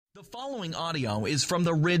The following audio is from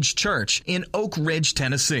the Ridge Church in Oak Ridge,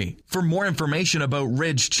 Tennessee. For more information about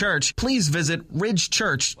Ridge Church, please visit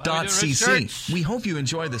ridgechurch.cc. We hope you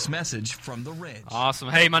enjoy this message from the Ridge. Awesome.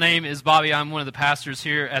 Hey, my name is Bobby. I'm one of the pastors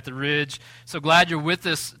here at the Ridge. So glad you're with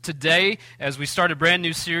us today as we start a brand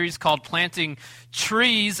new series called Planting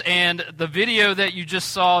Trees. And the video that you just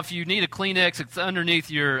saw, if you need a Kleenex, it's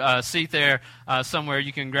underneath your seat there somewhere.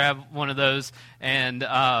 You can grab one of those and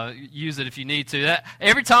use it if you need to.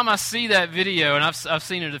 Every time I see that video, and I've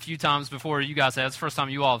seen it a few times before you guys have, it's the first time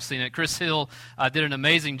you all have seen it. Chris Hill did an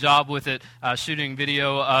amazing job with it, shooting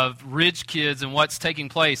video of Ridge kids and what's taking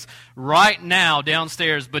place right now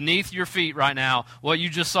downstairs beneath your feet right now. What you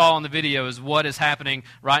just saw on the video is what is happening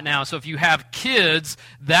right now. So if you have kids,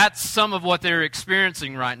 that's some of what they're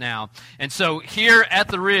experiencing right now. And so here at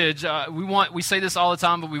the Ridge, we say this all the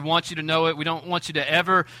time, but we want you to know it. We don't want you to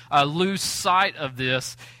ever lose sight of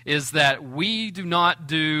this, is that we do not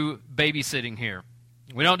do babysitting here.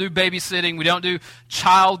 We don't do babysitting. We don't do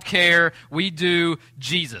child care. We do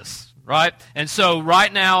Jesus, right? And so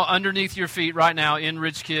right now, underneath your feet right now in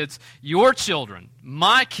Ridge Kids, your children,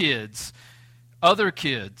 my kids, other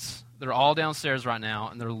kids, they're all downstairs right now,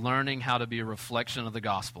 and they're learning how to be a reflection of the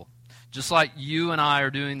gospel. Just like you and I are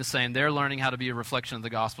doing the same, they're learning how to be a reflection of the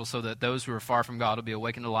gospel so that those who are far from God will be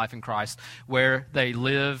awakened to life in Christ where they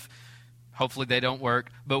live. Hopefully they don't work,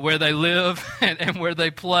 but where they live and where they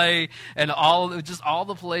play and all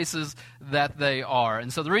the places that they are.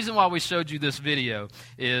 And so the reason why we showed you this video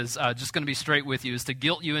is just going to be straight with you, is to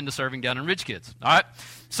guilt you into serving down in Ridge Kids. All right?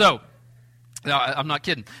 So, no, I'm not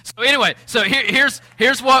kidding. So anyway, so here's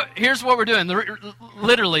what we're doing.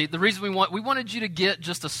 Literally, the reason we wanted you to get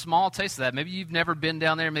just a small taste of that. Maybe you've never been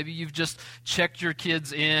down there. Maybe you've just checked your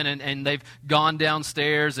kids in and they've gone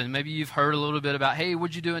downstairs, and maybe you've heard a little bit about, hey,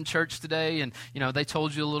 what'd you do in church today? And they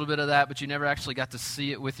told you a little bit of that, but you never actually got to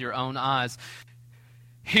see it with your own eyes.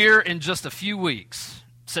 Here in just a few weeks,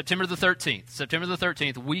 September the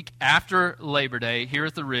 13th, week after Labor Day, here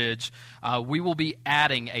at the Ridge, we will be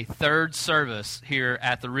adding a third service here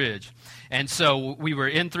at the Ridge. And so we were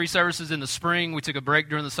in 3 services in the spring. We took a break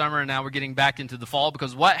during the summer, and now we're getting back into the fall.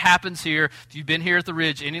 Because what happens here, if you've been here at the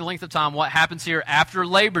Ridge any length of time, what happens here after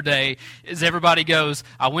Labor Day is everybody goes,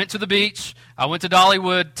 I went to the beach, I went to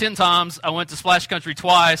Dollywood 10 times, I went to Splash Country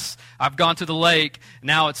twice, I've gone to the lake,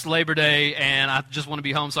 now it's Labor Day, and I just want to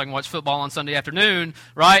be home so I can watch football on Sunday afternoon,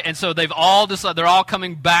 right? And so they've all decided, they're all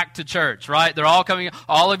coming back to church, right? They're all coming,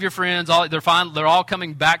 all of your friends, they're all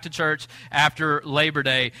coming back to church after Labor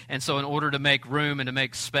Day. And so in order to make room and to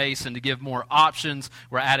make space and to give more options,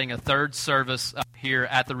 we're adding a third service here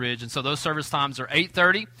at the Ridge. And so those service times are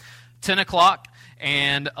 8:30, 10 o'clock,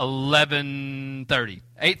 and 11:30.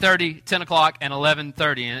 8:30, 10 o'clock, and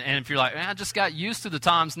 11:30. And if you're like, I just got used to the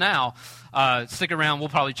times now, stick around. We'll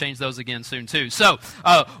probably change those again soon too. So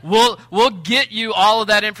we'll get you all of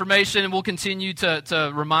that information, and we'll continue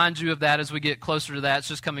to remind you of that as we get closer to that. It's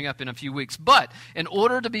just coming up in a few weeks. But in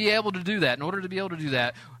order to be able to do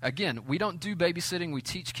that, again, we don't do babysitting. We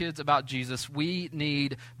teach kids about Jesus. We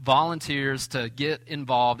need volunteers to get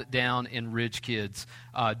involved down in Ridge Kids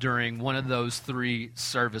during one of those 3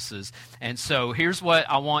 services. And so here's what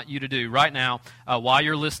I want you to do right now while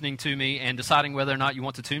you're listening to me and deciding whether or not you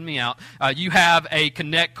want to tune me out. You have a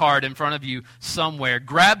Connect card in front of you somewhere.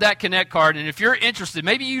 Grab that Connect card, and if you're interested,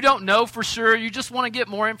 maybe you don't know for sure, you just want to get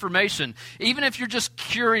more information, even if you're just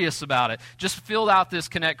curious about it, just fill out this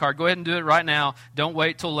Connect card. Go ahead and do it right now. Don't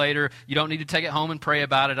wait till later. You don't need to take it home and pray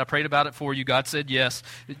about it. I prayed about it for you. God said yes.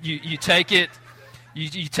 You take it.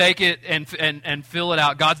 You take it and fill it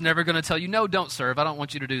out. God's never going to tell you, no, don't serve. I don't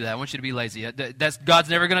want you to do that. I want you to be lazy. God's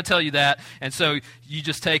never going to tell you that. And so you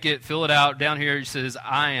just take it, fill it out. Down here it says,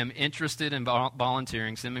 I am interested in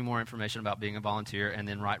volunteering. Send me more information about being a volunteer. And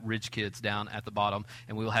then write Ridge Kids down at the bottom.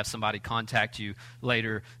 And we will have somebody contact you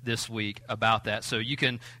later this week about that. So you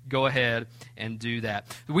can go ahead and do that.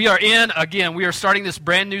 We are starting this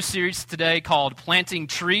brand new series today called Planting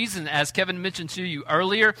Trees. And as Kevin mentioned to you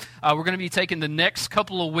earlier, we're going to be taking the next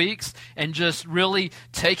couple of weeks and just really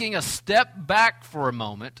taking a step back for a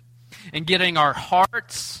moment and getting our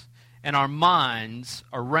hearts and our minds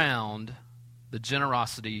around the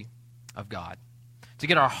generosity of God. To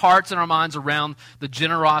get our hearts and our minds around the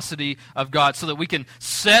generosity of God so that we can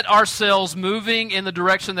set ourselves moving in the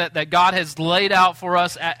direction that God has laid out for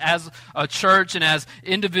us as a church and as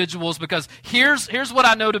individuals. Because here's what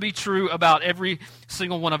I know to be true about every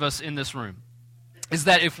single one of us in this room. Is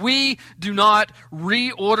that if we do not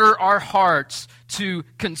reorder our hearts to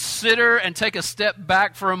consider and take a step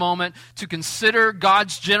back for a moment to consider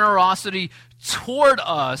God's generosity toward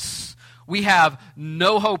us, we have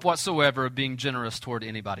no hope whatsoever of being generous toward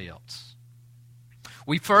anybody else.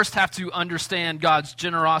 We first have to understand God's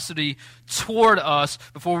generosity toward us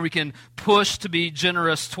before we can push to be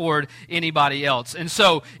generous toward anybody else. And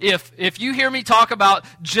so if you hear me talk about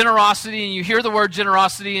generosity and you hear the word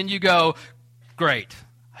generosity and you go, great,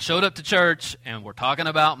 I showed up to church and we're talking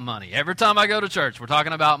about money. Every time I go to church, we're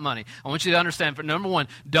talking about money. I want you to understand, for number one,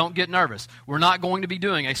 don't get nervous. We're not going to be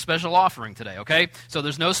doing a special offering today, okay? So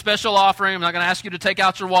there's no special offering. I'm not going to ask you to take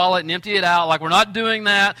out your wallet and empty it out. Like, we're not doing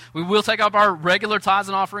that. We will take up our regular tithes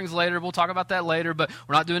and offerings later. We'll talk about that later, but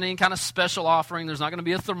we're not doing any kind of special offering. There's not going to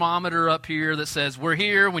be a thermometer up here that says, we're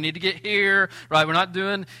here, we need to get here, right? We're not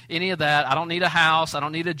doing any of that. I don't need a house. I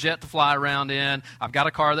don't need a jet to fly around in. I've got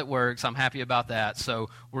a car that works. I'm happy about that. So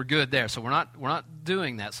we're good there. So we're not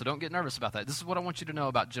doing that. So don't get nervous about that. This is what I want you to know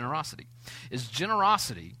about generosity.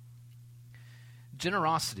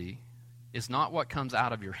 Generosity is not what comes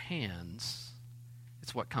out of your hands.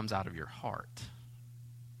 It's what comes out of your heart.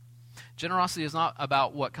 Generosity is not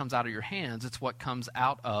about what comes out of your hands. It's what comes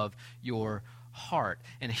out of your heart.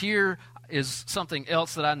 And here is something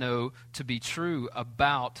else that I know to be true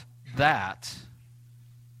about that,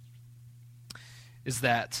 is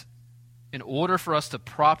that in order for us to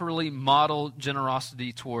properly model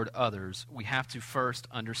generosity toward others, we have to first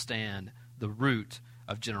understand the root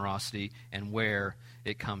of generosity and where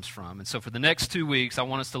it comes from. And so for the next 2 weeks, I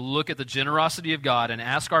want us to look at the generosity of God and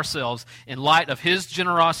ask ourselves, in light of His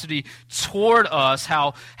generosity toward us,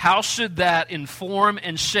 how should that inform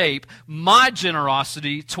and shape my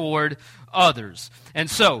generosity toward others? And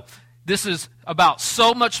so this is about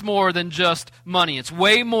so much more than just money. It's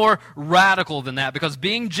way more radical than that, because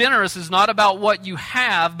being generous is not about what you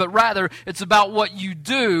have, but rather it's about what you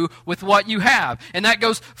do with what you have. And that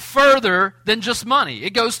goes further than just money.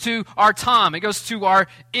 It goes to our time. It goes to our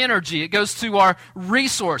energy. It goes to our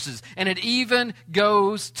resources. And it even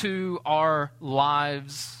goes to our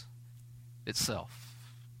lives itself.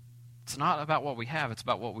 It's not about what we have, it's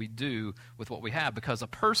about what we do with what we have, because a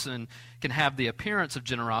person can have the appearance of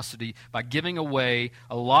generosity by giving away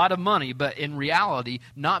a lot of money, but in reality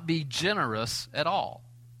not be generous at all,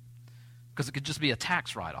 because it could just be a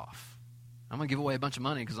tax write-off. I'm going to give away a bunch of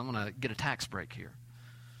money because I'm going to get a tax break here.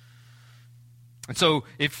 And so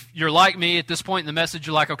if you're like me at this point in the message,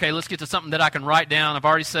 you're like, okay, let's get to something that I can write down. I've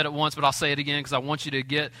already said it once, but I'll say it again because I want you to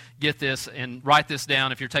get this and write this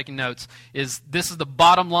down if you're taking notes. This is the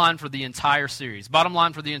bottom line for the entire series. Bottom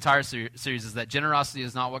line for the entire series is that generosity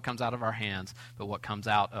is not what comes out of our hands, but what comes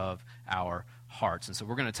out of our hearts. And so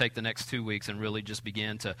we're going to take the next 2 weeks and really just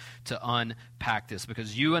begin to unpack this,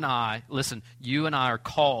 because you and I are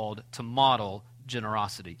called to model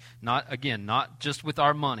generosity. Not just with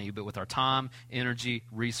our money, but with our time, energy,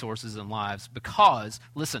 resources, and lives. Because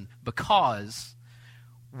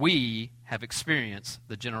we have experienced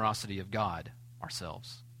the generosity of God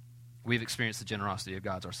ourselves. We've experienced the generosity of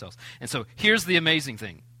God ourselves. And so here's the amazing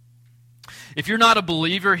thing. If you're not a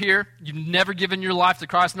believer here, you've never given your life to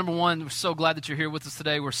Christ, number one, we're so glad that you're here with us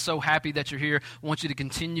today. We're so happy that you're here. I want you to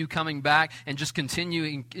continue coming back and just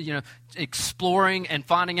continue, exploring and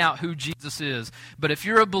finding out who Jesus is. But if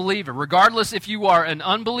you're a believer, regardless if you are an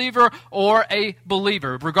unbeliever or a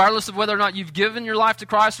believer, regardless of whether or not you've given your life to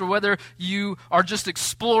Christ or whether you are just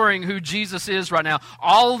exploring who Jesus is right now,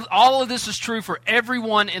 all of this is true for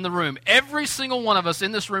everyone in the room. Every single one of us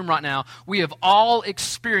in this room right now, we have all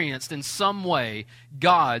experienced in some way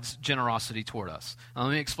God's generosity toward us. Now,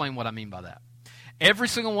 let me explain what I mean by that. Every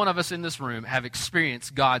single one of us in this room have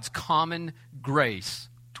experienced God's common grace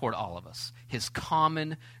toward all of us. His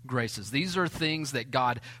common graces. These are things that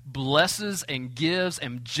God blesses and gives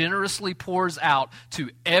and generously pours out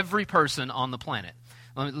to every person on the planet.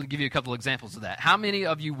 Let me give you a couple examples of that. How many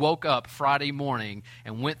of you woke up Friday morning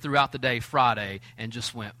and went throughout the day Friday and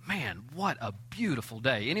just went, man, what a beautiful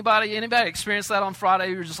day? Anybody experience that on Friday?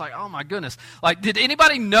 You're just like, oh my goodness. Like, did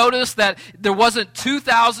anybody notice that there wasn't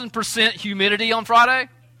 2,000% humidity on Friday?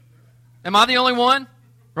 Am I the only one?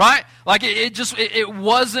 Right? Like it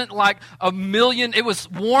wasn't like a million. It was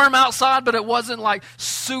warm outside, but it wasn't like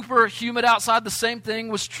super humid outside. The same thing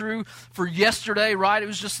was true for yesterday, right? It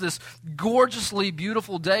was just this gorgeously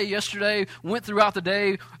beautiful day yesterday. Went throughout the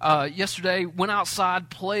day yesterday, went outside,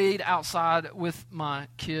 played outside with my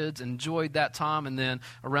kids, enjoyed that time. And then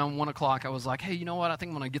around 1 o'clock, I was like, hey, you know what? I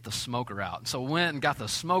think I'm going to get the smoker out. And so went and got the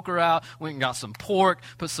smoker out, went and got some pork,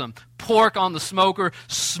 put some pork on the smoker,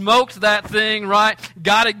 smoked that thing, right?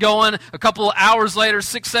 Got it going. A couple of hours later,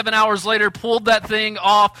 6-7 hours later, pulled that thing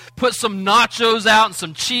off, put some nachos out and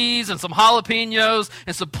some cheese and some jalapenos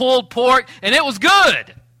and some pulled pork, and it was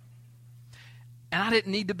good. And I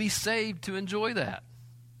didn't need to be saved to enjoy that.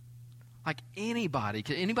 Like anybody.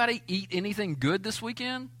 Can anybody eat anything good this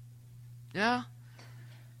weekend? Yeah?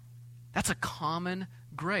 That's a common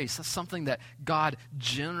grace. That's something that God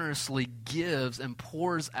generously gives and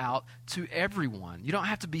pours out to everyone. You don't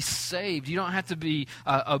have to be saved. You don't have to be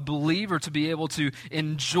a believer to be able to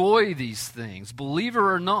enjoy these things,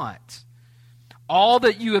 believer or not. All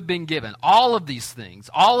that you have been given, all of these things,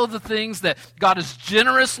 all of the things that God is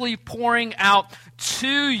generously pouring out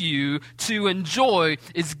to you to enjoy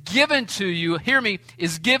is given to you, hear me,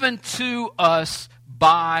 is given to us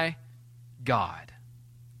by God.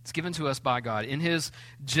 It's given to us by God. In His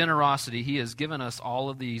generosity, He has given us all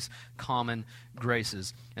of these common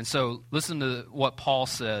graces. And so listen to what Paul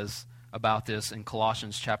says about this in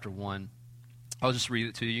Colossians chapter 1. I'll just read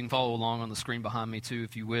it to you. You can follow along on the screen behind me too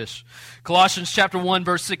if you wish. Colossians chapter 1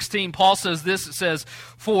 verse 16, Paul says this, it says,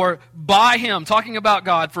 "For by Him," talking about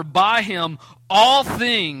God, "for by Him all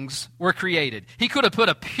things were created." He could have put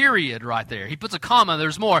a period right there. He puts a comma,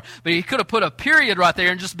 there's more, but he could have put a period right there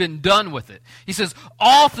and just been done with it. He says,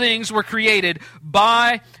 all things were created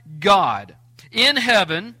by God in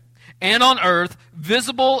heaven and on earth,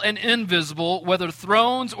 visible and invisible, whether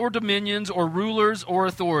thrones or dominions or rulers or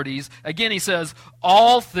authorities. Again, he says,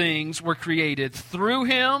 all things were created through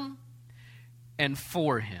Him and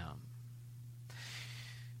for Him.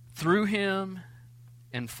 Through Him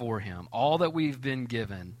and for Him. All that we've been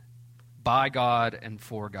given by God and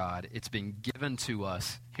for God, it's been given to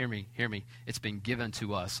us. Hear me. It's been given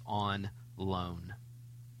to us on loan.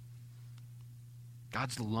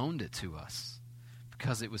 God's loaned it to us,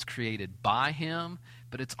 because it was created by Him,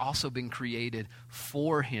 but it's also been created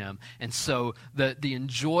for Him. And so the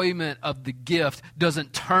enjoyment of the gift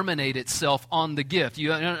doesn't terminate itself on the gift.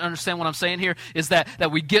 You understand what I'm saying here? Is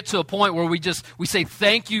that we get to a point where we say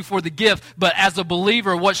thank you for the gift, but as a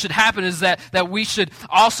believer, what should happen is that we should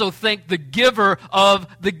also thank the giver of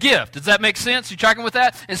the gift. Does that make sense? You tracking with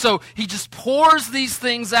that? And so He just pours these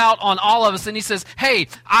things out on all of us, and He says, hey,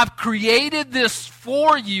 I've created this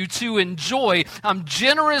for you to enjoy. I'm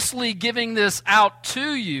generously giving this out to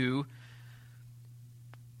you,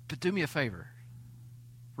 but do me a favor.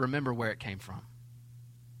 Remember where it came from.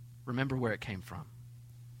 Remember where it came from.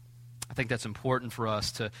 I think that's important for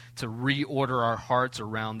us to reorder our hearts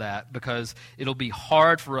around that, because it'll be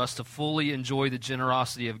hard for us to fully enjoy the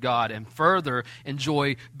generosity of God and further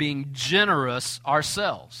enjoy being generous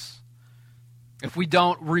ourselves if we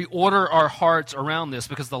don't reorder our hearts around this,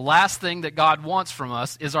 because the last thing that God wants from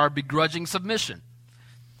us is our begrudging submission.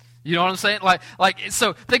 You know what I'm saying?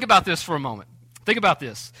 So think about this for a moment. Think about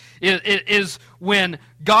this. It is when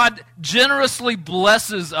God generously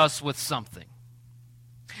blesses us with something.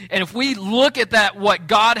 And if we look at that, what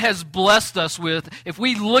God has blessed us with, if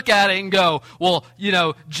we look at it and go, well,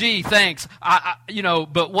 gee, thanks,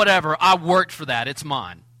 but whatever, I worked for that, it's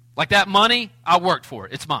mine. Like that money, I worked for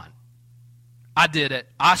it, it's mine. I did it.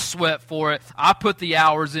 I sweat for it. I put the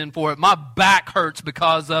hours in for it. My back hurts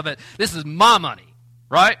because of it. This is my money,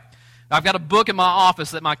 right? I've got a book in my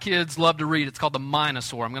office that my kids love to read. It's called The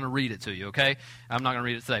Minosaur. I'm going to read it to you, okay? I'm not going to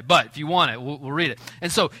read it today, but if you want it, we'll read it. And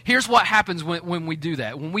so here's what happens when we do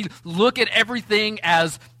that. When we look at everything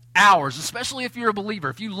as ours, especially if you're a believer,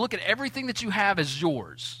 if you look at everything that you have as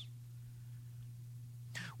yours,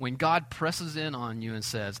 when God presses in on you and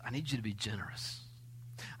says, I need you to be generous.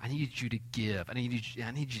 I need you to give. I need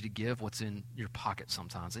you to give what's in your pocket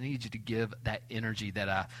sometimes. I need you to give that energy that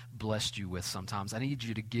I blessed you with sometimes. I need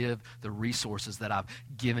you to give the resources that I've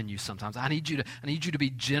given you sometimes. I need you to be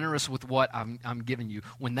generous with what I'm giving you.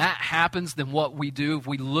 When that happens, then what we do, if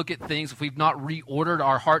we look at things, if we've not reordered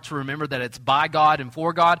our heart to remember that it's by God and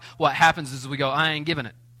for God, what happens is we go, I ain't giving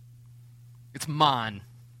it. It's mine.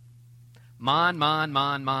 Mine,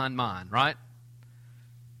 right?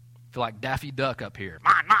 Feel like Daffy Duck up here.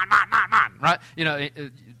 Mine, right?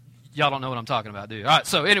 Y'all don't know what I'm talking about, do you? All right,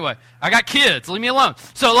 so anyway, I got kids. Leave me alone.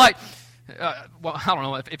 So I don't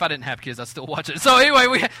know. If I didn't have kids, I'd still watch it. So anyway,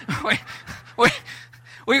 we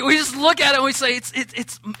just look at it and we say,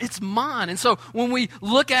 it's mine. And so when we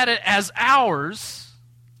look at it as ours,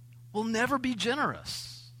 we'll never be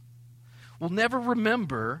generous. We'll never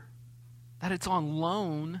remember that it's on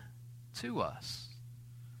loan to us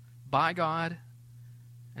by God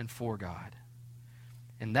and for God.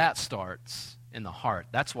 And that starts in the heart.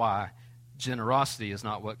 That's why generosity is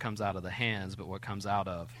not what comes out of the hands, but what comes out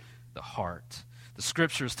of the heart. The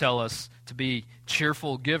scriptures tell us to be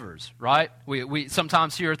cheerful givers, right? We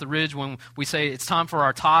sometimes here at the Ridge, when we say it's time for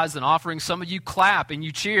our tithes and offerings, some of you clap and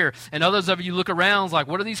you cheer, and others of you look around like,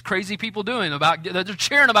 what are these crazy people doing? They're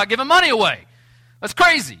cheering about giving money away. That's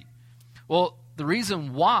crazy. Well, the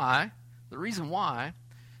reason why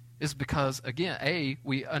is because, again,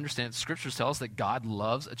 we understand Scriptures tell us that God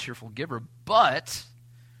loves a cheerful giver, but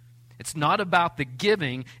it's not about the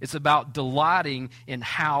giving, it's about delighting in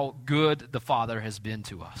how good the Father has been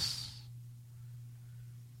to us.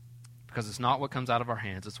 Because it's not what comes out of our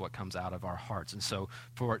hands, it's what comes out of our hearts. And so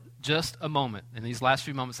for just a moment, in these last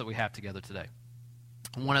few moments that we have together today,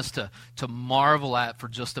 I want us to marvel at for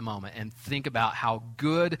just a moment and think about how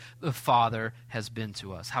good the Father has been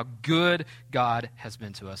to us, how good God has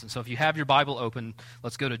been to us. And so if you have your Bible open,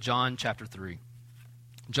 let's go to John chapter 3.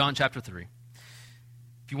 John chapter 3.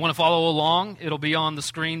 If you want to follow along, it'll be on the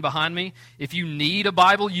screen behind me. If you need a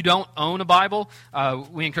Bible, you don't own a Bible,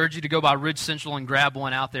 we encourage you to go by Ridge Central and grab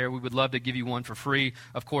one out there. We would love to give you one for free.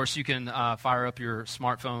 Of course, you can fire up your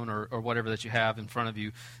smartphone or whatever that you have in front of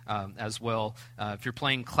you as well. If you're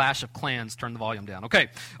playing Clash of Clans, turn the volume down. Okay,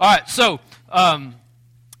 all right, so, and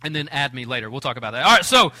then add me later. We'll talk about that. All right,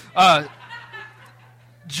 so...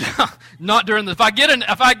 not during the,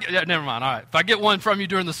 never mind, all right. If I get one from you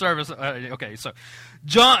during the service, okay, so,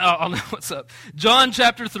 John, what's up? John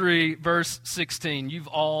chapter 3, verse 16.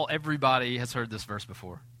 Everybody has heard this verse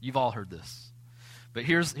before. You've all heard this. But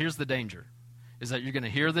here's the danger, is that you're going to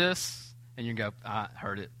hear this, and you're going to go, I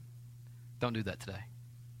heard it. Don't do that today.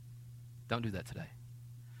 Don't do that today.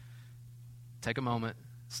 Take a moment,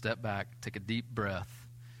 step back, take a deep breath,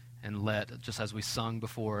 and just as we sung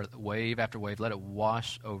before, wave after wave, let it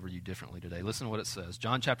wash over you differently today. Listen to what it says.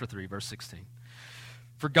 John chapter 3, verse 16.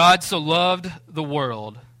 For God so loved the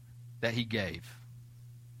world that he gave.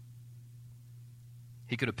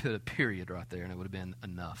 He could have put a period right there and it would have been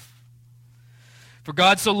enough. For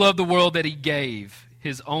God so loved the world that he gave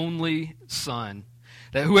his only Son,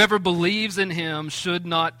 that whoever believes in him should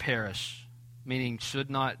not perish, meaning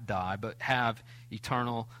should not die, but have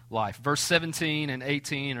eternal life. Verse 17 and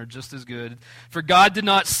 18 are just as good. For God did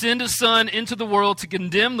not send his Son into the world to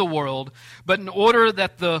condemn the world, but in order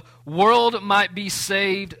that the world might be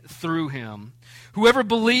saved through him. Whoever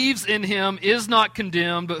believes in him is not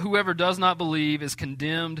condemned, but whoever does not believe is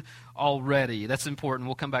condemned already. That's important.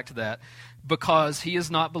 We'll come back to that. Because he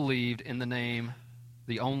has not believed in the name,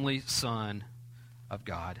 the only Son of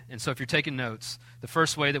God. And so if you're taking notes, the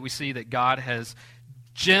first way that we see that God has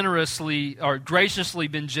generously or graciously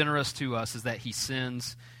been generous to us is that he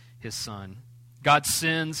sends his Son. God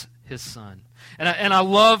sends his Son. And I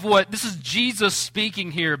love this is Jesus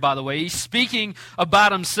speaking here, by the way. He's speaking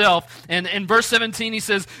about himself. And in verse 17 he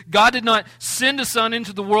says, God did not send his Son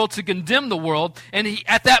into the world to condemn the world. And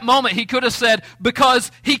at that moment he could have said,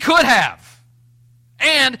 because he could have.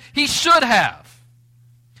 And he should have.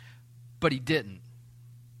 But he didn't.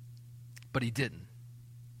 But he didn't.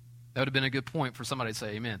 That would have been a good point for somebody to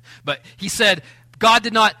say amen. But he said, God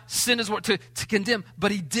did not send his word to condemn,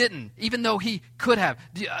 but he didn't, even though he could have.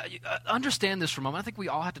 Do you understand this for a moment? I think we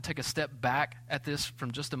all have to take a step back at this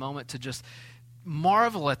from just a moment to just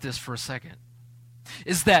marvel at this for a second.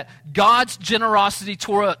 Is that God's generosity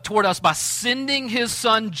toward us by sending his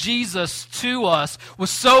Son Jesus to us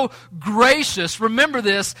was so gracious, remember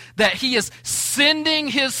this, that he is sending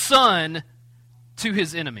his Son to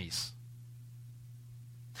his enemies.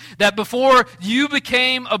 That before you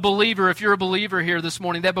became a believer, if you're a believer here this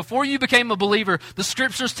morning, that before you became a believer, the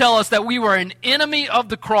Scriptures tell us that we were an enemy of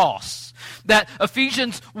the cross. That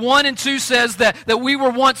Ephesians 1 and 2 says that we were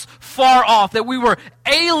once far off, that we were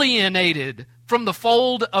alienated from the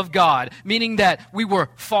fold of God, meaning that we were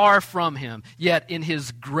far from him. Yet in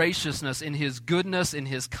his graciousness, in his goodness, in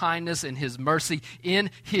his kindness, in his mercy,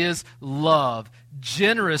 in his love,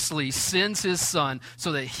 generously sends his Son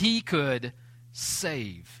so that he could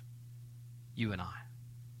save you and I.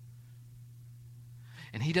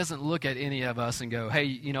 And he doesn't look at any of us and go, hey,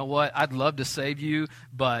 you know what? I'd love to save you,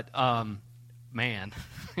 but man,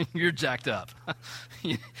 you're jacked up.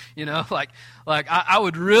 you know, like I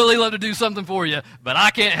would really love to do something for you, but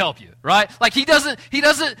I can't help you, right? Like he doesn't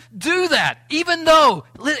do that, even though,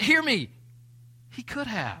 hear me, he could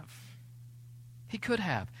have. He could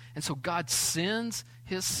have. And so God sends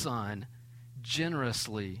his Son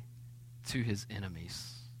generously to his enemies.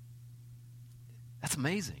 That's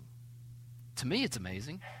amazing. To me, it's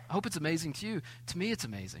amazing. I hope it's amazing to you. To me, it's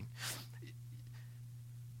amazing.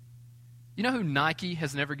 You know who Nike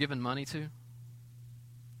has never given money to?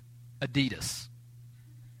 Adidas.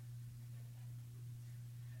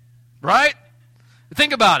 Right?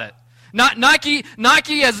 Think about it. Nike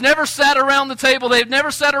has never sat around the table. They've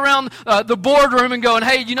never sat around the boardroom and going,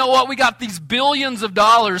 hey, you know what? We got these billions of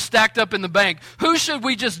dollars stacked up in the bank. Who should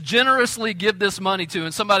we just generously give this money to?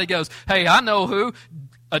 And somebody goes, hey, I know who.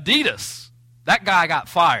 Adidas. That guy got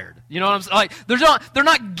fired. You know what I'm saying? Like, they're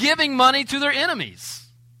not giving money to their enemies.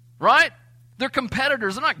 Right? They're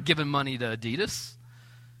competitors. They're not giving money to Adidas.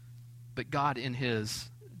 But God, in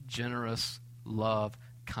his generous love,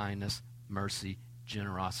 kindness, mercy,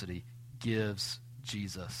 generosity, gives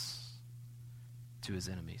Jesus to his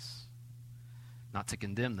enemies. Not to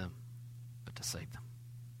condemn them, but to save them.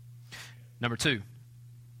 Number two.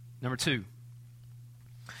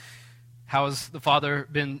 How has the Father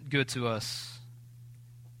been good to us?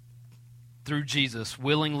 Through Jesus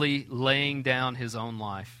willingly laying down his own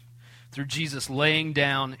life. Through Jesus laying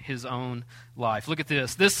down his own life. Look at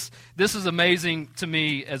this. This is amazing to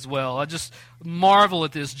me as well. I just marvel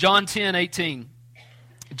at this. John 10:18.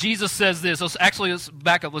 Jesus says this. Let's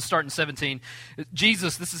back up. Let's start in 17.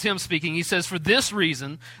 Jesus, this is him speaking. He says, "For this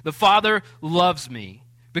reason, the Father loves me,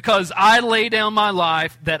 because I lay down my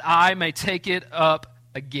life that I may take it up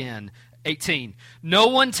again." 18. "No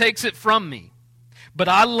one takes it from me, but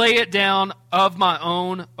I lay it down of my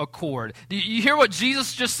own accord." Do you hear what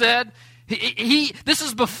Jesus just said? This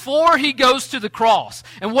is before he goes to the cross.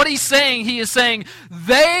 And what he's saying, he is saying,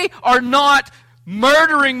 they are not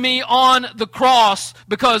murdering me on the cross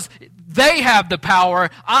because they have the power.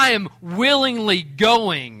 I am willingly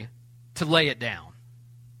going to lay it down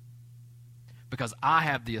because I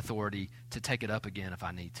have the authority to take it up again if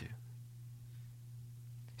I need to.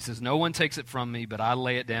 He says, "No one takes it from me, but I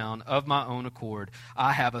lay it down of my own accord.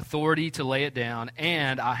 I have authority to lay it down,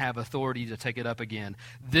 and I have authority to take it up again.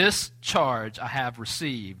 This charge I have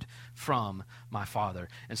received from my Father."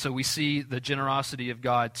 And so we see the generosity of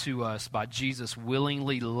God to us by Jesus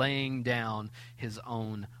willingly laying down his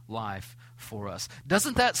own life for us.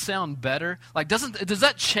 Doesn't that sound better? Does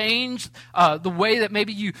that change the way that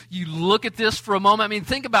maybe you look at this for a moment? I mean,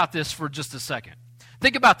 think about this for just a second.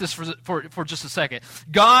 Think about this for just a second.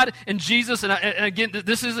 God and Jesus, and again,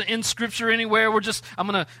 this isn't in Scripture anywhere. I'm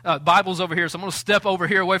going to, Bible's over here, so I'm going to step over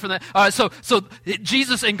here away from that. All right, so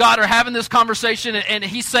Jesus and God are having this conversation, and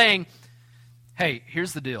he's saying, hey,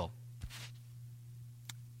 here's the deal.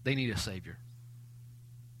 They need a Savior.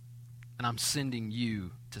 And I'm sending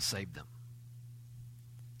you to save them.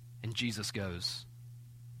 And Jesus goes,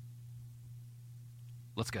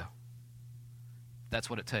 let's go. That's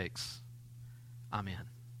what it takes. I'm in.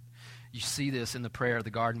 You see this in the prayer of the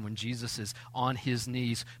garden when Jesus is on his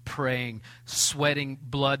knees praying, sweating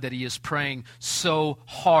blood that he is praying so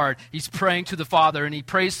hard. He's praying to the Father, and he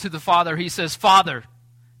prays to the Father. He says, "Father,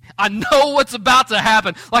 I know what's about to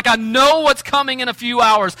happen. I know what's coming in a few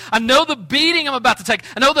hours. I know the beating I'm about to take.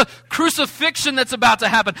 I know the crucifixion that's about to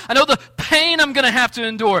happen. I know the pain I'm going to have to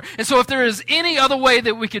endure. And so if there is any other way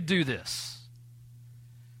that we could do this,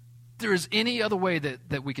 there is any other way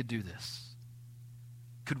that we could do this,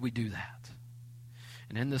 could we do that?"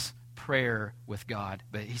 And in this prayer with God,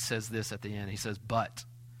 but he says this at the end. He says, "But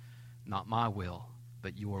not my will,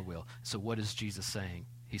 but your will." So what is Jesus saying?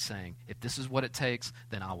 He's saying, if this is what it takes,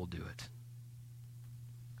 then I will do it.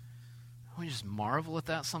 We just marvel at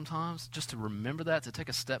that sometimes, just to remember that, to take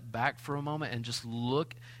a step back for a moment and just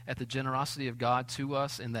look at the generosity of God to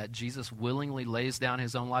us, and that Jesus willingly lays down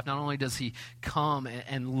his own life. Not only does he come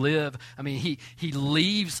and live, I mean, he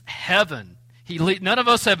leaves heaven. None of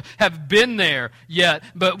us have been there yet,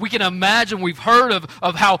 but we can imagine, we've heard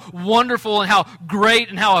of how wonderful and how great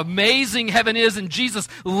and how amazing heaven is, and Jesus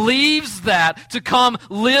leaves that to come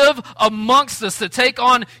live amongst us, to take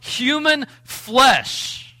on human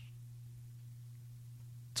flesh,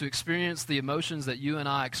 to experience the emotions that you and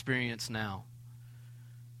I experience now,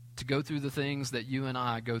 to go through the things that you and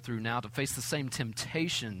I go through now, to face the same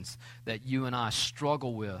temptations that you and I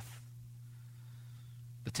struggle with.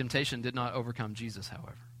 The temptation did not overcome Jesus,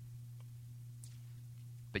 however.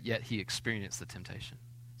 But yet he experienced the temptation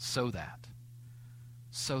so that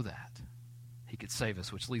he could save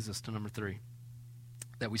us, which leads us to number 3.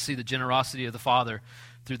 That we see the generosity of the Father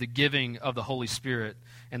through the giving of the Holy Spirit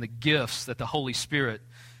and the gifts that the Holy Spirit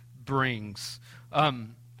brings. Let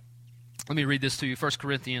me read this to you. 1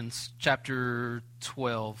 Corinthians chapter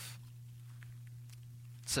 12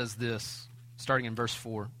 says this, starting in verse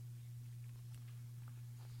 4.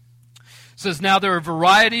 It says, "Now there are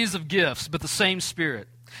varieties of gifts, but the same Spirit.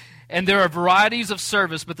 And there are varieties of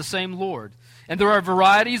service, but the same Lord. And there are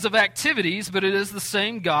varieties of activities, but it is the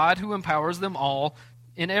same God who empowers them all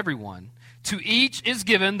in everyone. To each is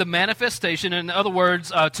given the manifestation," in other words,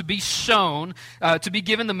 to be shown, to be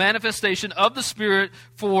given the manifestation of the Spirit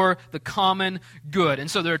for the common good. And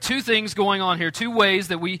so there are two things going on here, two ways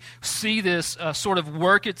that we see this sort of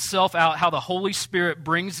work itself out, how the Holy Spirit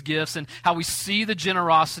brings gifts and how we see the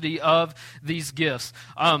generosity of these gifts.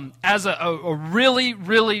 As a really,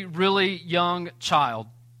 really, really young child,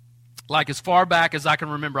 like as far back as I can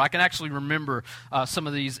remember. I can actually remember some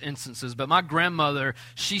of these instances. But my grandmother,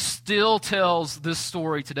 she still tells this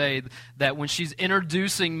story today, that when she's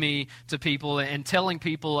introducing me to people and telling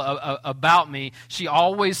people about me, she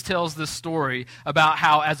always tells this story about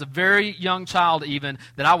how as a very young child even,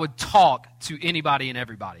 that I would talk to anybody and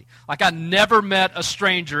everybody. Like I never met a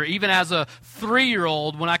stranger. Even as a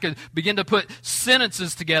 3-year-old, when I could begin to put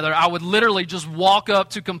sentences together, I would literally just walk up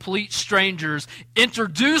to complete strangers,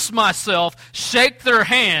 introduce myself, shake their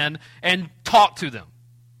hand, and talk to them.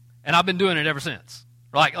 And I've been doing it ever since.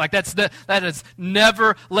 Like that has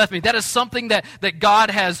never left me. That is something that God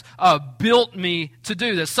has built me to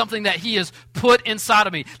do. That's something that He has put inside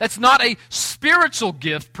of me. That's not a spiritual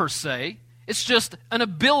gift per se. It's just an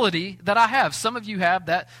ability that I have. Some of you have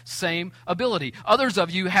that same ability. Others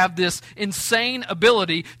of you have this insane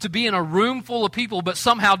ability to be in a room full of people but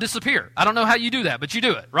somehow disappear. I don't know how you do that, but you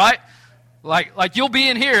do it, right? Like you'll be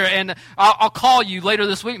in here and I'll call you later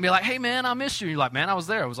this week and be like, hey man, I missed you. You're like, man, I was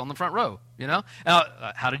there. I was on the front row, you know?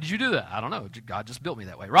 How did you do that? I don't know. God just built me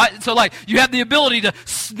that way, right? So like you have the ability to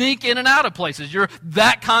sneak in and out of places. You're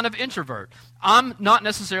that kind of introvert. I'm not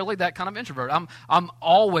necessarily that kind of introvert. I'm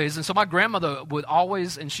always, and so my grandmother would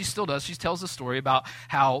always, and she still does, she tells a story about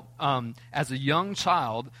how as a young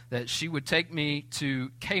child that she would take me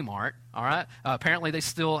to Kmart, all right? Apparently they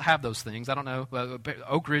still have those things. I don't know.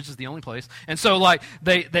 Oak Ridge is the only place. And so like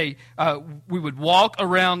we would walk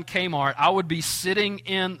around Kmart. I would be sitting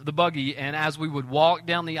in the buggy, and as we would walk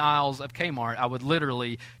down the aisles of Kmart, I would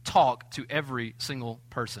literally talk to every single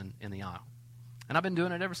person in the aisle. And I've been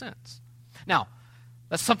doing it ever since. Now,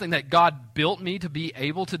 that's something that God built me to be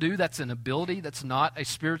able to do. That's an ability. That's not a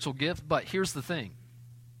spiritual gift. But here's the thing.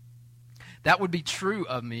 That would be true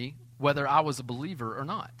of me whether I was a believer or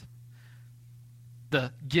not.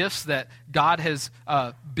 The gifts that God has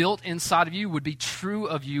built inside of you would be true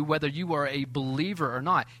of you whether you are a believer or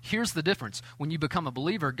not. Here's the difference. When you become a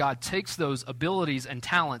believer, God takes those abilities and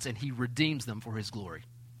talents and He redeems them for His glory.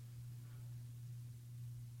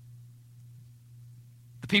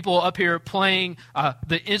 People up here playing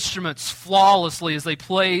the instruments flawlessly as they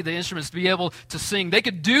play the instruments to be able to sing. They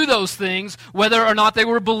could do those things whether or not they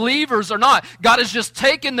were believers or not. God has just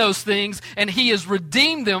taken those things and He has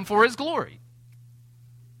redeemed them for His glory.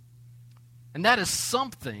 And that is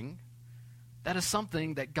something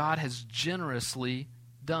that God has generously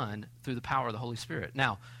done through the power of the Holy Spirit.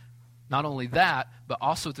 Now, not only that, but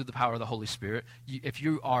also through the power of the Holy Spirit, if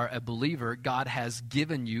you are a believer, God has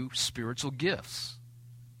given you spiritual gifts.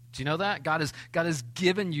 Do you know that? God has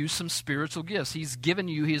given you some spiritual gifts. He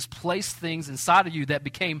has placed things inside of you that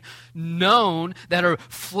became known, that are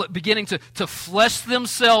beginning to flesh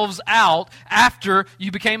themselves out after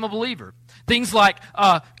you became a believer. Things like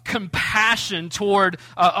compassion toward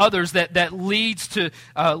others that leads to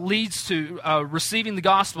receiving the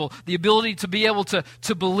gospel, the ability to be able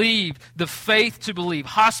to believe, the faith to believe,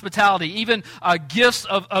 hospitality, even gifts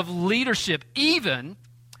of leadership, even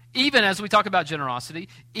as we talk about generosity,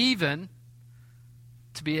 even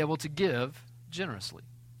to be able to give generously.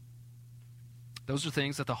 Those are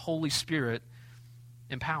things that the Holy Spirit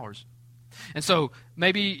empowers. And so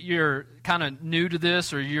maybe you're kind of new to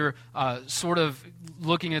this, or you're sort of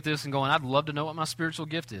looking at this and going, I'd love to know what my spiritual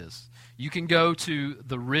gift is. You can go to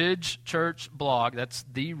the Ridge Church blog. That's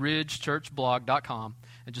theridgechurchblog.com.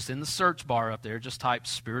 And just in the search bar up there, just type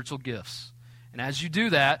spiritual gifts. And as you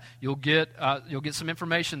do that, you'll get some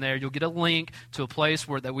information there. You'll get a link to a place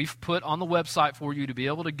that we've put on the website for you to be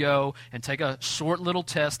able to go and take a short little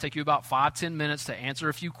test, take you about 5-10 minutes to answer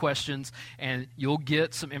a few questions, and you'll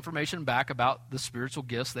get some information back about the spiritual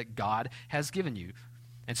gifts that God has given you.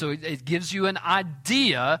 And so it gives you an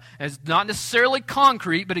idea. It's not necessarily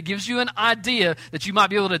concrete, but it gives you an idea that you might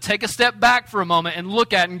be able to take a step back for a moment and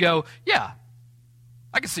look at and go, yeah,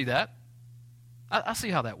 I can see that. I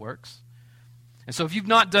see how that works. And so if you've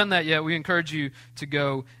not done that yet, we encourage you to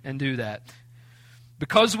go and do that.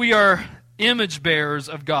 Because we are image bearers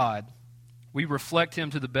of God, we reflect Him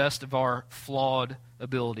to the best of our flawed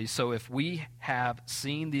abilities. So if we have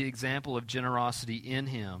seen the example of generosity in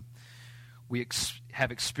Him, we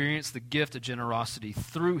have experienced the gift of generosity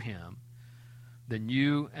through Him, then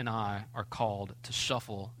you and I are called to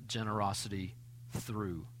shuffle generosity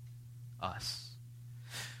through us.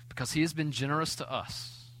 Because He has been generous to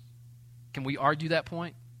us. Can we argue that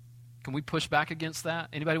point? Can we push back against that?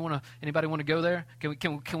 Anybody want to go there?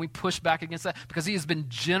 Can we push back against that? Because He has been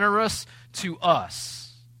generous to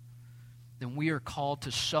us. Then we are called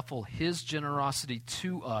to shuffle His generosity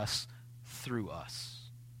to us through us.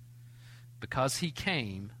 Because He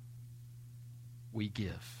came, we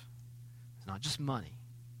give. It's not just money.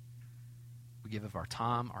 We We give of our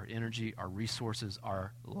time, our energy, our resources,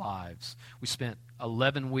 our lives. We spent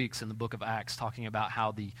 11 weeks in the book of Acts talking about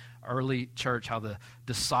how the early church, how the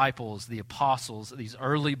disciples, the apostles, these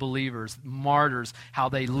early believers, martyrs, how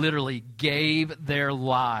they literally gave their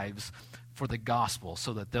lives for the gospel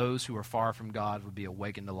so that those who are far from God would be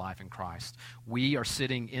awakened to life in Christ. We are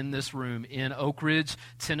sitting in this room in Oak Ridge,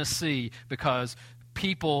 Tennessee, because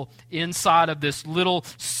people inside of this little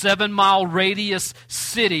 7-mile radius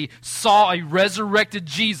city saw a resurrected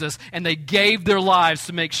Jesus, and they gave their lives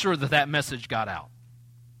to make sure that that message got out.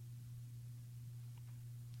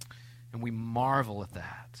 And we marvel at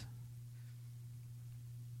that.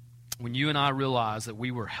 When you and I realize that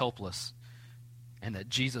we were helpless and that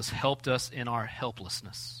Jesus helped us in our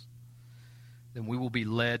helplessness, then we will be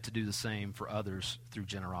led to do the same for others through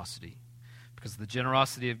generosity. Because the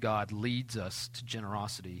generosity of God leads us to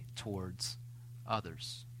generosity towards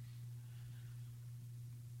others.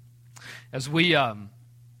 As we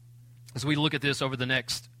look at this over the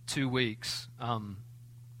next 2 weeks,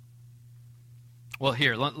 well,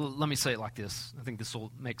 here, let me say it like this. I think this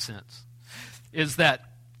will make sense. Is that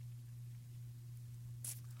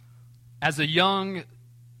as a young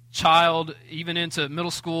child, even into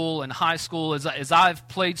middle school and high school, as I've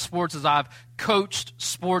played sports, as I've coached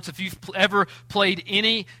sports, if you've ever played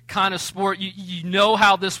any kind of sport, you know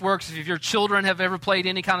how this works. If your children have ever played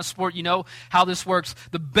any kind of sport, you know how this works.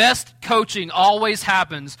 The best coaching always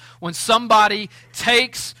happens when somebody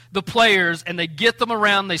takes the players and they get them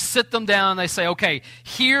around, they sit them down, and they say, okay,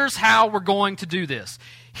 here's how we're going to do this.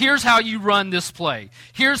 Here's how you run this play.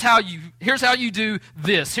 Here's how you do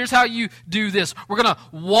this. Here's how you do this. We're going to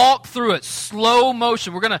walk through it, slow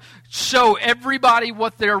motion. We're going to show everybody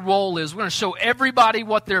what their role is. We're going to show everybody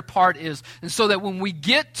what their part is. And so that when we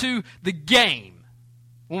get to the game,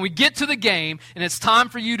 and it's time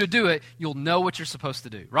for you to do it, you'll know what you're supposed to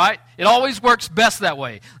do, right? It always works best that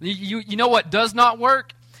way. You know what does not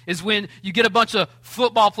work? Is when you get a bunch of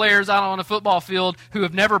football players out on a football field who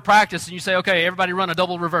have never practiced, and you say, okay, everybody run a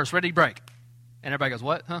double reverse, ready, break. And everybody goes,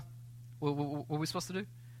 what? Huh? What are we supposed to do?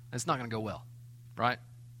 It's not going to go well, right?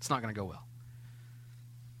 It's not going to go well.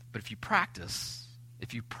 But if you practice, it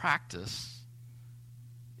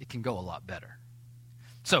can go a lot better.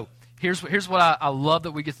 So here's what I love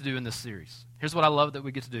that we get to do in this series. Here's what I love that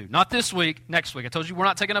we get to do. Not this week, next week. I told you we're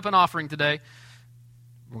not taking up an offering today.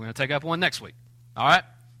 We're going to take up one next week. All right?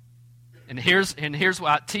 And here's what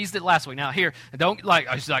I teased it last week. Now here, don't like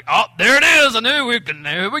I was like, oh, there it is. I knew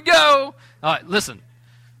there we go. All right, listen.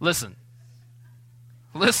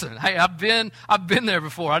 Hey, I've been there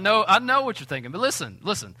before. I know what you're thinking. But listen.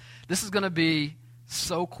 This is going to be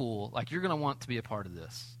so cool. Like, you're going to want to be a part of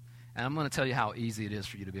this. And I'm going to tell you how easy it is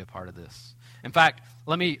for you to be a part of this. In fact,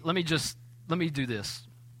 let me do this.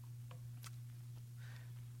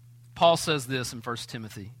 Paul says this in 1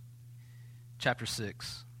 Timothy chapter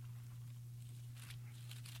 6.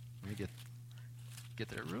 Let me get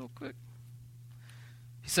there real quick.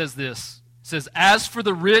 He says this. He says, as for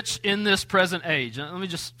the rich in this present age. Let me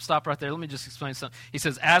just stop right there. Let me just explain something. He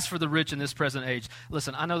says, as for the rich in this present age.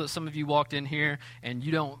 Listen, I know that some of you walked in here and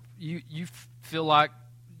you feel like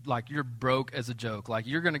you're broke as a joke. Like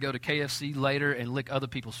you're going to go to KFC later and lick other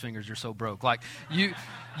people's fingers. You're so broke. Like you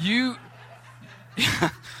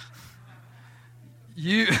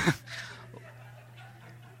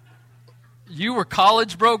you were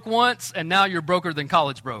college broke once, and now you're broker than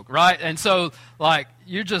college broke, right? And so, like,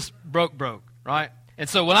 you're just broke, right? And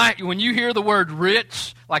so when you hear the word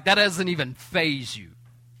rich, like, that doesn't even faze you.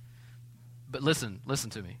 But listen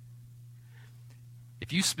to me.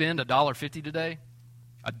 If you spend $1.50 today,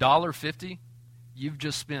 $1.50, you've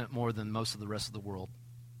just spent more than most of the rest of the world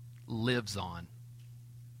lives on.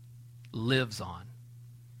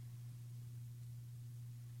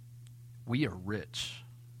 We are rich.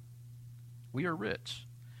 We're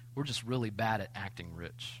just really bad at acting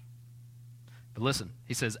rich. But listen,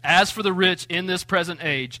 he says, as for the rich in this present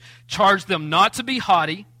age, charge them not to be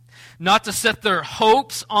haughty, not to set their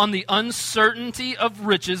hopes on the uncertainty of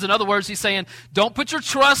riches. In other words, he's saying, don't put your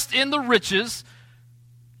trust in the riches,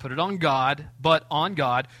 put it on God, but on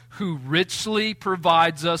God, who richly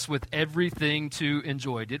provides us with everything to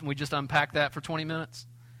enjoy. Didn't we just unpack that for 20 minutes?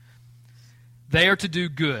 They are to do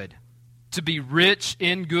good, to be rich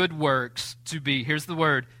in good works, to be, here's the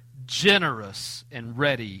word, generous and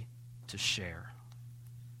ready to share.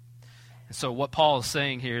 And so what Paul is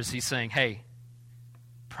saying here is he's saying, hey,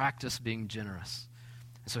 practice being generous.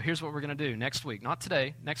 And so here's what we're going to do next week. Not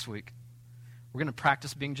today, next week. We're going to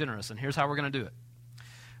practice being generous, and here's how we're going to do it.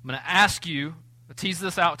 I'm going to ask you, I teased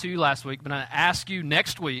this out to you last week, but I'm going to ask you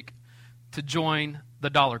next week to join the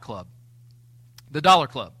Dollar Club. The Dollar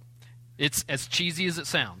Club. It's as cheesy as it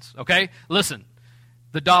sounds, okay? Listen,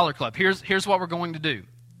 the Dollar Club. Here's what we're going to do.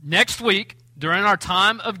 Next week, during our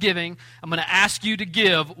time of giving, I'm going to ask you to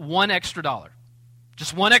give $1 extra.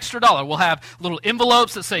 Just $1 extra. We'll have little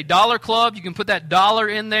envelopes that say Dollar Club. You can put that dollar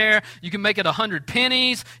in there. You can make it 100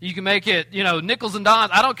 pennies. You can make it, nickels and dimes.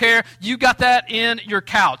 I don't care. You got that in your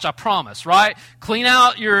couch, I promise, right? Clean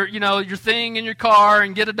out your thing in your car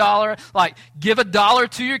and get $1. Like, give $1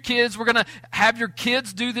 to your kids. We're going to have your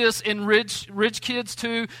kids do this in Ridge Kids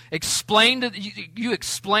too. You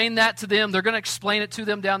explain that to them. They're going to explain it to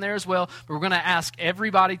them down there as well. But we're going to ask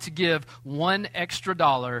everybody to give $1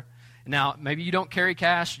 extra. Now, maybe you don't carry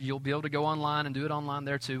cash. You'll be able to go online and do it online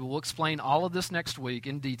there too. We'll explain all of this next week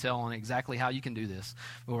in detail on exactly how you can do this.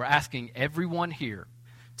 But we're asking everyone here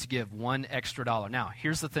to give $1 extra. Now,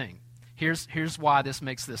 here's the thing. Here's why this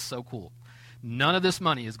makes this so cool. None of this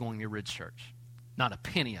money is going to Ridge Church. Not a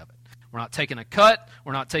penny of it. We're not taking a cut.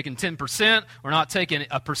 We're not taking 10%. We're not taking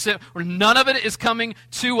a percent. None of it is coming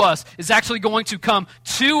to us. It's actually going to come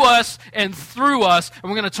to us and through us,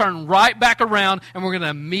 and we're going to turn right back around, and we're going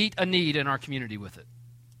to meet a need in our community with it.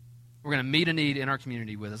 We're going to meet a need in our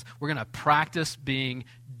community with us. We're going to practice being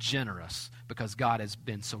generous because God has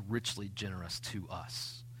been so richly generous to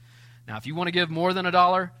us. Now, if you want to give more than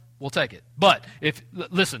 $1, we'll take it. But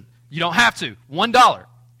listen, you don't have to. $1.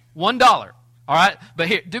 $1. All right? But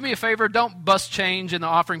here, do me a favor. Don't bust change in the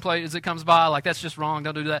offering plate as it comes by. Like, that's just wrong.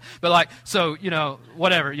 Don't do that. But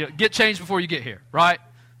whatever. Get change before you get here, right?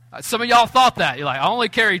 Some of y'all thought that. You're like, I only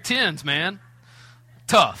carry 10s, man.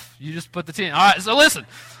 Tough. You just put the 10. All right, so listen.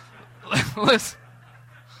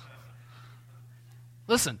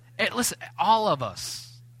 Listen, all of us,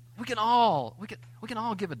 we can all give $1. We can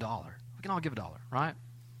all give $1, right?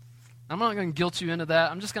 I'm not going to guilt you into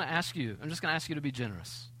that. I'm just going to ask you to be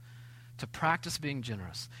generous. To practice being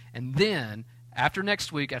generous. And then, after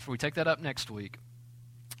we take that up next week,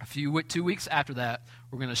 2 weeks after that,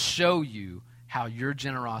 we're going to show you how your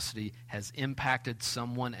generosity has impacted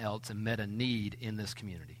someone else and met a need in this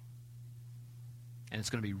community. And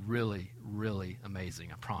it's going to be really, really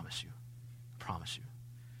amazing, I promise you.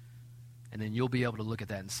 And then you'll be able to look at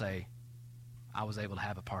that and say, I was able to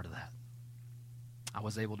have a part of that. I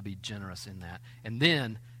was able to be generous in that. And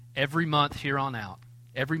then, every month here on out,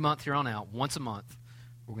 once a month,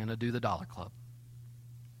 we're going to do the Dollar Club.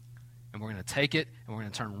 And we're going to take it, and we're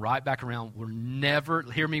going to turn right back around. We're never,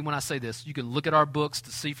 hear me when I say this, you can look at our books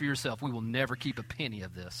to see for yourself. We will never keep a penny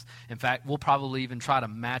of this. In fact, we'll probably even try to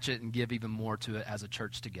match it and give even more to it as a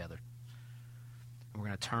church together. And we're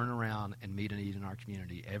going to turn around and meet a need in our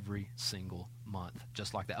community every single month,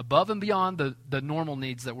 just like that, above and beyond the normal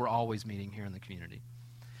needs that we're always meeting here in the community.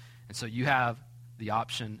 And so you have the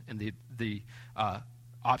option and the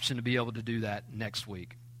option to be able to do that next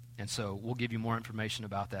week. And so we'll give you more information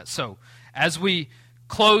about that. So as we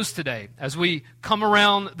close today, as we come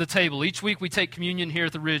around the table, each week we take communion here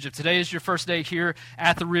at the Ridge. If today is your first day here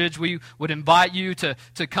at the Ridge, we would invite you to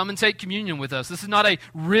come and take communion with us. This is not a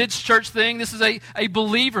Ridge Church thing. This is a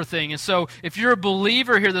believer thing. And so if you're a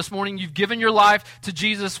believer here this morning, you've given your life to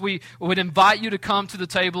Jesus, we would invite you to come to the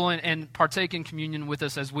table and partake in communion with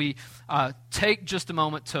us as we take just a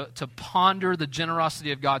moment to ponder the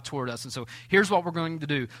generosity of God toward us. And so here's what we're going to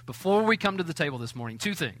do. Before we come to the table this morning,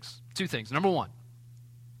 two things. Number one,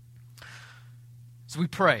 as we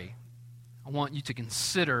pray, I want you to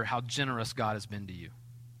consider how generous God has been to you,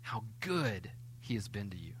 how good He has been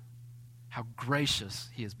to you, how gracious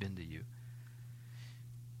He has been to you.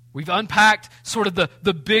 We've unpacked sort of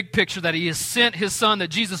the big picture that He has sent His Son, that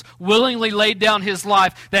Jesus willingly laid down His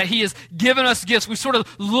life, that He has given us gifts. We sort of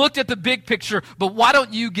looked at the big picture, but why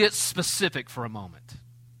don't you get specific for a moment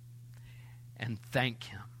and thank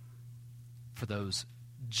Him for those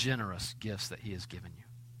generous gifts that He has given you?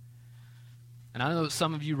 And I know that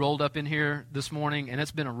some of you rolled up in here this morning, and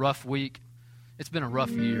it's been a rough week. It's been a rough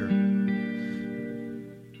year.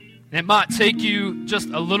 And it might take you just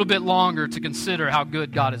a little bit longer to consider how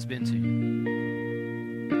good God has been to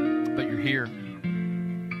you. But you're here.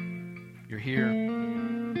 You're here.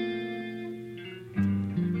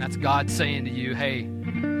 And that's God saying to you, hey,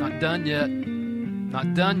 not done yet.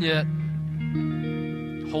 Not done yet.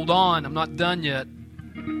 Hold on, I'm not done yet.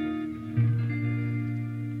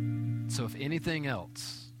 So if anything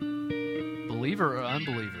else, believer or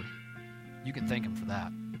unbeliever, you can thank Him for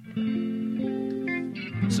that.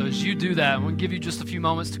 So as you do that, I'm going to give you just a few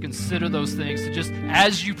moments to consider those things, to just,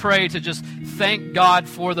 as you pray, to just thank God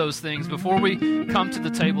for those things before we come to the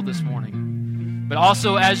table this morning. But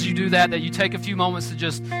also as you do that you take a few moments to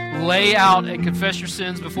just lay out and confess your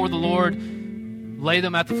sins before the Lord, lay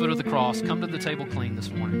them at the foot of the cross. Come to the table clean this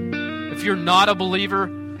morning. If you're not a believer,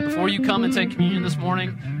 before you come and take communion this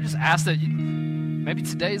morning, just ask that maybe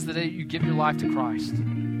today is the day you give your life to Christ.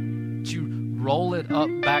 That you roll it up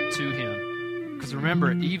back to Him. Because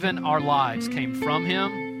remember, even our lives came from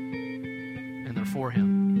Him and they're for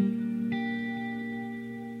Him.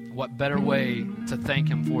 What better way to thank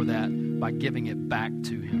Him for that by giving it back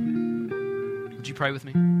to Him? Would you pray with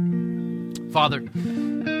me? Father,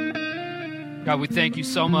 God, we thank You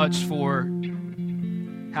so much for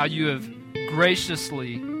how You have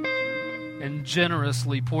graciously and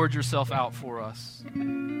generously poured Yourself out for us.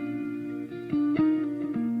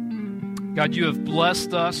 God, You have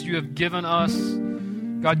blessed us. You have given us.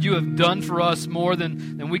 God, You have done for us more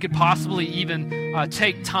than we could possibly even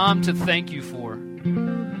take time to thank You for.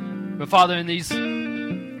 But Father, in these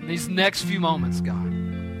next few moments, God,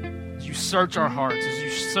 as You search our hearts, as You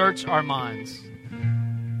search our minds,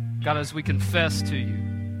 God, as we confess to You,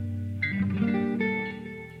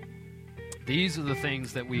 these are the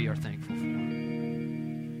things that we are thankful for.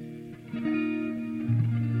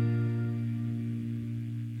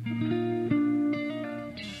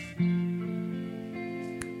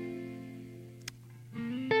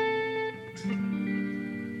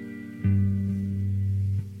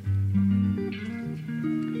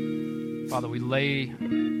 Father, we lay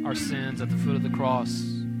our sins at the foot of the cross.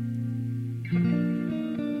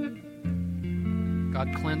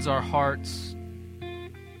 God, cleanse our hearts.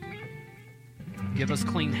 Give us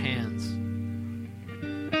clean hands.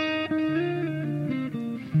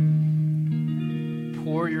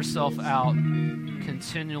 Pour Yourself out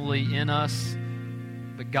continually in us.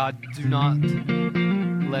 But God, do not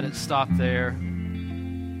let it stop there.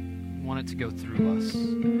 We want it to go through us.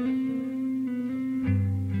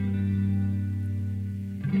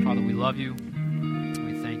 Father, we love You.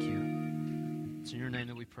 We thank You. It's in Your name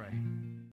that we pray.